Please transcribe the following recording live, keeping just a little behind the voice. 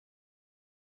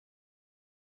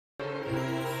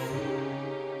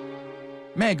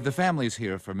Meg, the family's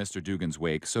here for Mr. Dugan's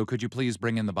wake, so could you please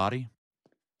bring in the body?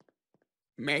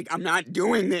 Meg, I'm not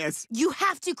doing this. You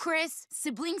have to, Chris.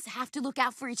 Siblings have to look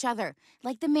out for each other,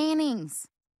 like the Mannings.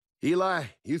 Eli,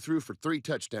 you threw for 3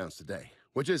 touchdowns today,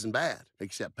 which isn't bad,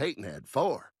 except Peyton had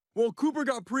 4. Well, Cooper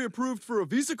got pre-approved for a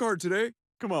Visa card today.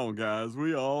 Come on, guys.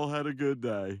 We all had a good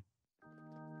day.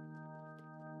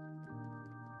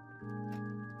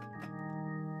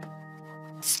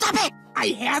 Stop it! I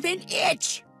have an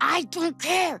itch. I don't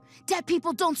care. Dead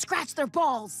people don't scratch their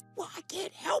balls. Well, I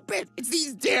can't help it. It's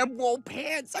these damn wool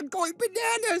pants. I'm going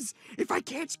bananas. If I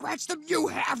can't scratch them, you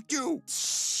have to.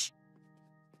 Shh.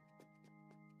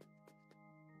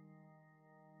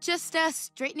 Just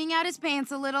straightening out his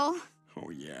pants a little.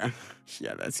 Oh, yeah.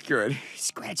 Yeah, that's good.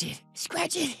 Scratch it.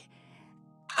 Scratch it.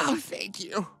 Oh, thank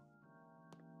you.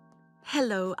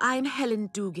 Hello, I'm Helen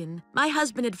Dugan. My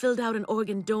husband had filled out an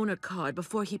organ donor card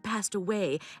before he passed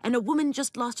away, and a woman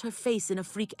just lost her face in a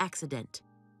freak accident.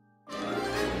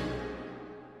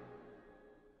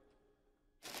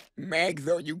 Meg,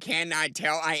 though you cannot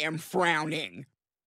tell, I am frowning.